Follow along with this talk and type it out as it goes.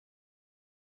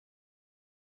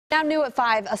Now new at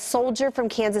 5, a soldier from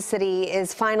Kansas City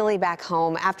is finally back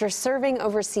home after serving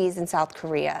overseas in South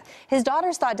Korea. His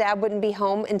daughters thought Dad wouldn't be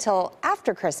home until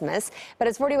after Christmas, but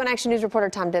as 41 Action News reporter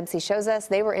Tom Dempsey shows us,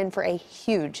 they were in for a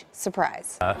huge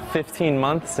surprise. 15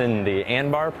 months in the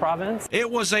Anbar province. It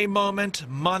was a moment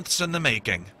months in the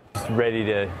making. Just ready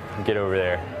to get over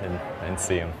there and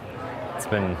see him. It's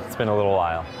been a little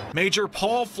while. Major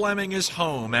Paul Fleming is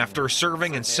home after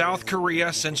serving in South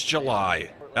Korea since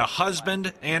July. A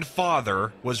husband and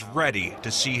father was ready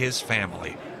to see his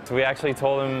family. So we actually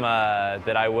told him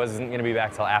that I wasn't going to be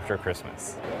back till after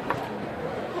Christmas.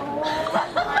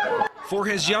 For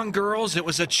his young girls, it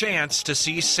was a chance to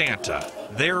see Santa.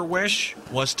 Their wish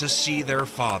was to see their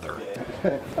father.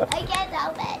 I can't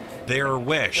help it. Their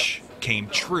wish came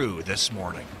true this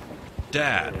morning.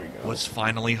 Dad was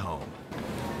finally home.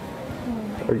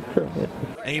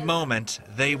 A moment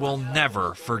they will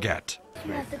never forget.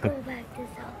 You have to go back to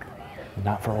South Korea.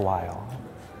 Not for a while.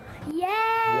 Yay!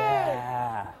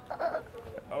 Yeah.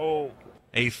 Oh.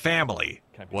 A family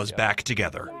was back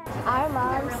together. Our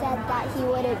mom said that he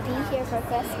wouldn't be here for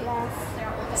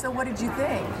Christmas. So what did you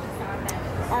think?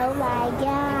 Oh my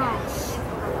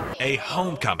gosh. A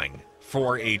homecoming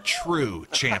for a true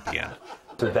champion.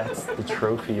 So that's the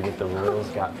trophy that the Royals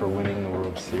got for winning the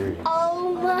World Series.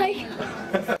 Oh my.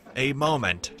 A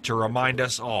moment to remind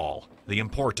us all the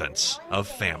importance of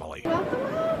family.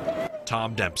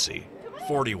 Tom Dempsey,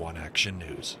 41 Action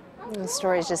News. The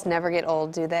stories just never get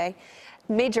old, do they?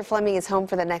 Major Fleming is home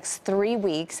for the next 3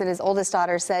 weeks, and his oldest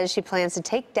daughter says she plans to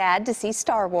take Dad to see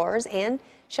Star Wars, and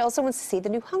she also wants to see the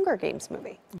new Hunger Games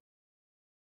movie.